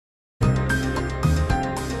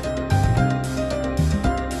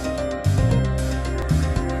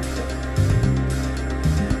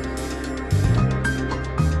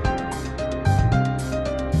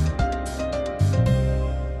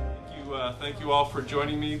you all for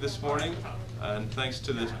joining me this morning, and thanks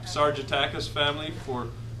to the Sargetakis family for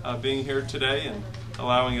being here today and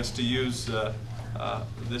allowing us to use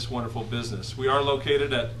this wonderful business. We are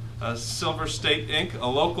located at Silver State Inc., a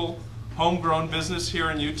local homegrown business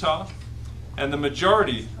here in Utah, and the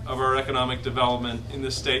majority of our economic development in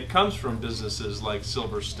the state comes from businesses like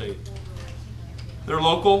Silver State. They're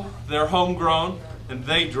local, they're homegrown, and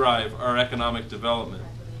they drive our economic development.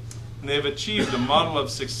 And they have achieved a model of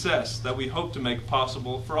success that we hope to make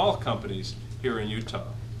possible for all companies here in Utah.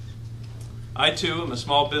 I too am a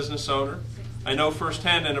small business owner. I know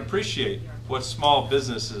firsthand and appreciate what small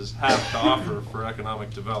businesses have to offer for economic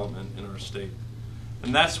development in our state.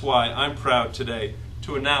 And that's why I'm proud today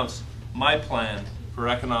to announce my plan for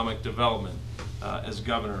economic development as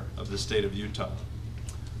governor of the state of Utah.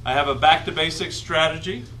 I have a back-to-basics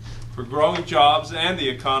strategy for growing jobs and the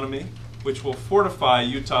economy, which will fortify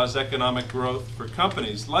Utah's economic growth for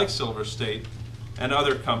companies like Silver State and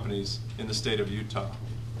other companies in the state of Utah.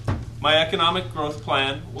 My economic growth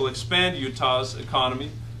plan will expand Utah's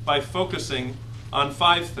economy by focusing on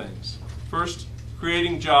 5 things. First,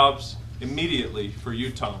 creating jobs immediately for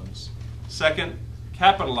Utahns. Second,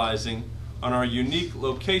 capitalizing on our unique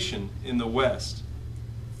location in the West.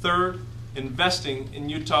 Third, investing in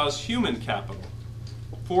Utah's human capital.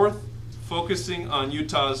 Fourth, focusing on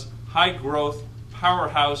Utah's high-growth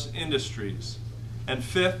powerhouse industries. And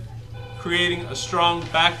fifth, creating a strong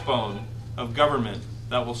backbone of government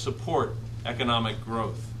that will support economic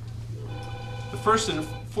growth. The first and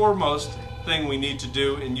foremost thing we need to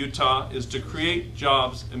do in Utah is to create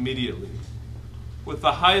jobs immediately. With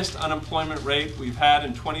the highest unemployment rate we've had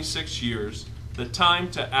in 26 years, the time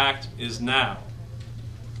to act is now.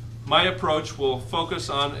 My approach will focus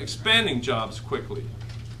on expanding jobs quickly.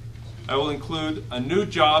 I will include a new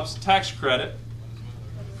jobs tax credit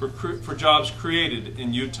for jobs created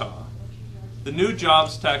in Utah. The new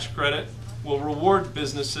jobs tax credit will reward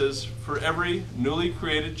businesses for every newly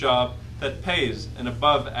created job that pays an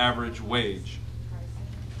above-average wage.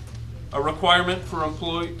 A requirement for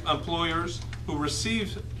employers who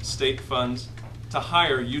receive state funds to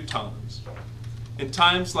hire Utahns. In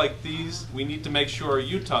times like these, we need to make sure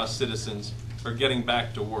Utah citizens are getting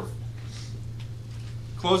back to work.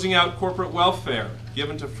 Closing out corporate welfare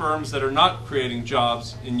given to firms that are not creating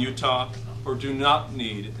jobs in Utah or do not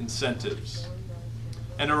need incentives.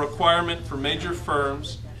 And a requirement for major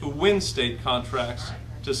firms who win state contracts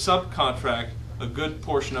to subcontract a good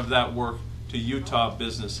portion of that work to Utah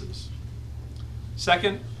businesses.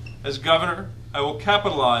 Second, as governor, I will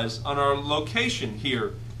capitalize on our location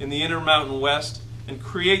here in the Intermountain West and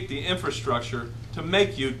create the infrastructure to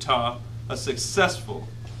make Utah a successful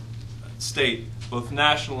state, both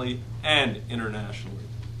nationally and internationally.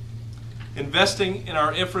 Investing in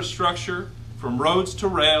our infrastructure, from roads to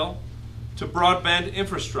rail to broadband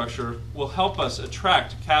infrastructure, will help us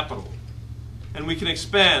attract capital. And we can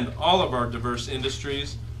expand all of our diverse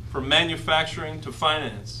industries, from manufacturing to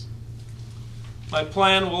finance. My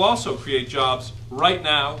plan will also create jobs right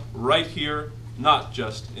now, right here, not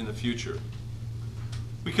just in the future.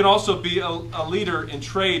 We can also be a leader in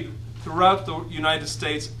trade throughout the United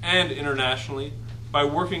States and internationally by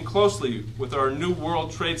working closely with our New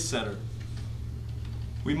World Trade Center.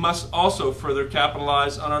 We must also further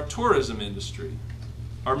capitalize on our tourism industry.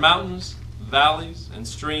 Our mountains, valleys, and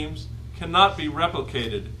streams cannot be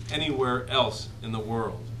replicated anywhere else in the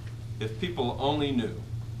world, if people only knew.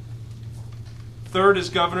 Third, as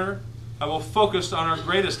governor, I will focus on our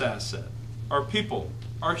greatest asset, our people,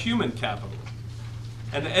 our human capital.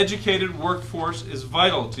 An educated workforce is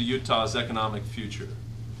vital to Utah's economic future.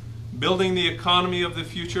 Building the economy of the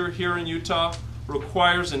future here in Utah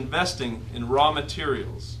requires investing in raw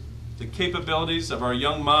materials, the capabilities of our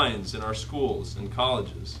young minds in our schools and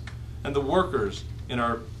colleges, and the workers in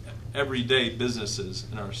our everyday businesses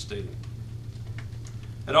in our state.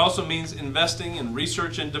 It also means investing in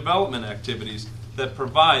research and development activities that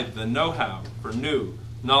provide the know-how for new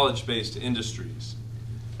knowledge-based industries.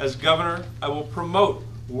 As governor, I will promote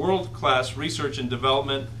world-class research and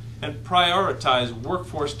development and prioritize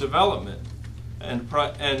workforce development and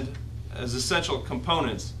as essential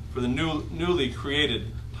components for the newly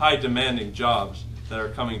created high-demanding jobs that are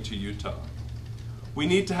coming to Utah. We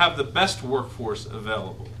need to have the best workforce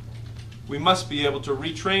available. We must be able to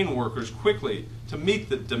retrain workers quickly to meet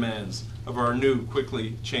the demands of our new,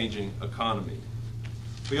 quickly changing economy.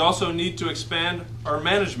 We also need to expand our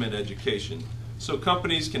management education so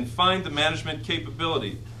companies can find the management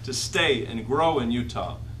capability to stay and grow in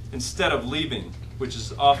Utah instead of leaving, which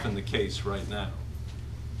is often the case right now.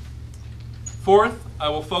 Fourth, I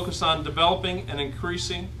will focus on developing and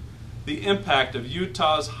increasing the impact of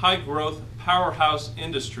Utah's high-growth powerhouse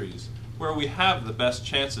industries, where we have the best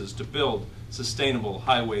chances to build sustainable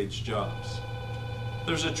high-wage jobs.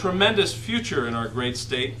 There's a tremendous future in our great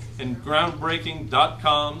state in groundbreaking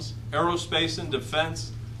dot-coms, aerospace and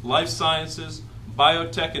defense, life sciences,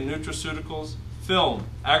 biotech and nutraceuticals, film,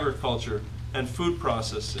 agriculture, and food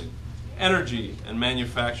processing, energy and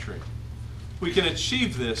manufacturing. We can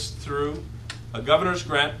achieve this through a governor's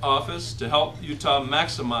grant office to help Utah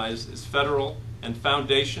maximize its federal and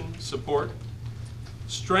foundation support,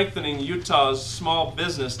 strengthening Utah's small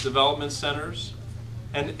business development centers,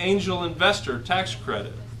 and angel investor tax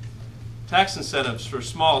credit, tax incentives for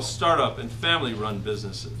small startup and family-run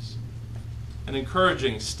businesses, and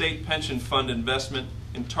encouraging state pension fund investment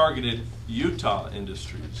in targeted Utah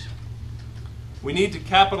industries. We need to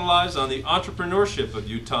capitalize on the entrepreneurship of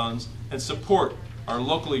Utahns and support our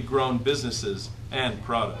locally grown businesses and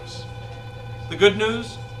products. The good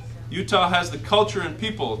news? Utah has the culture and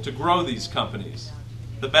people to grow these companies.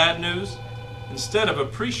 The bad news? Instead of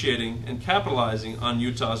appreciating and capitalizing on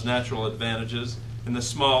Utah's natural advantages in the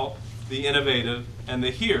small, the innovative, and the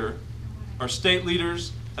here, our state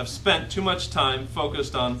leaders have spent too much time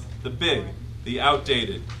focused on the big, the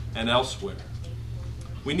outdated, and elsewhere.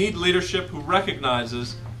 We need leadership who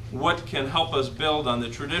recognizes what can help us build on the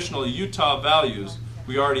traditional Utah values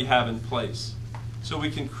we already have in place, so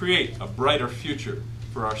we can create a brighter future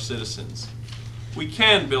for our citizens. We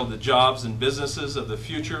can build the jobs and businesses of the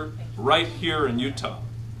future right here in Utah.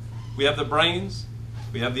 We have the brains,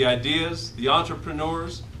 we have the ideas, the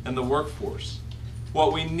entrepreneurs, and the workforce.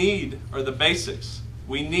 What we need are the basics.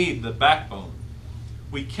 We need the backbone.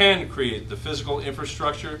 We can create the physical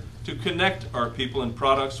infrastructure to connect our people and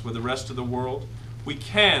products with the rest of the world. We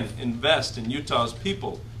can invest in Utah's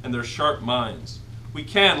people and their sharp minds. We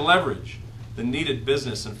can leverage the needed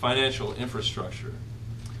business and financial infrastructure.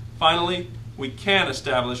 Finally, we can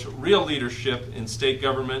establish real leadership in state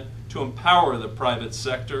government to empower the private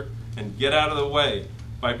sector and get out of the way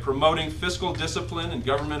by promoting fiscal discipline and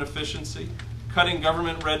government efficiency, cutting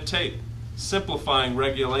government red tape, simplifying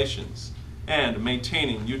regulations, and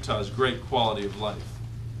maintaining Utah's great quality of life.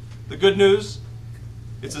 The good news?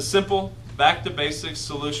 It's a simple, back-to-basics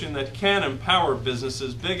solution that can empower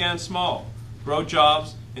businesses big and small, grow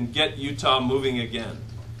jobs, and get Utah moving again.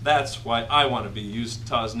 That's why I want to be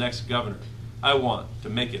Utah's next governor. I want to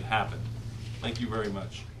make it happen. Thank you very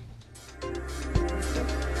much.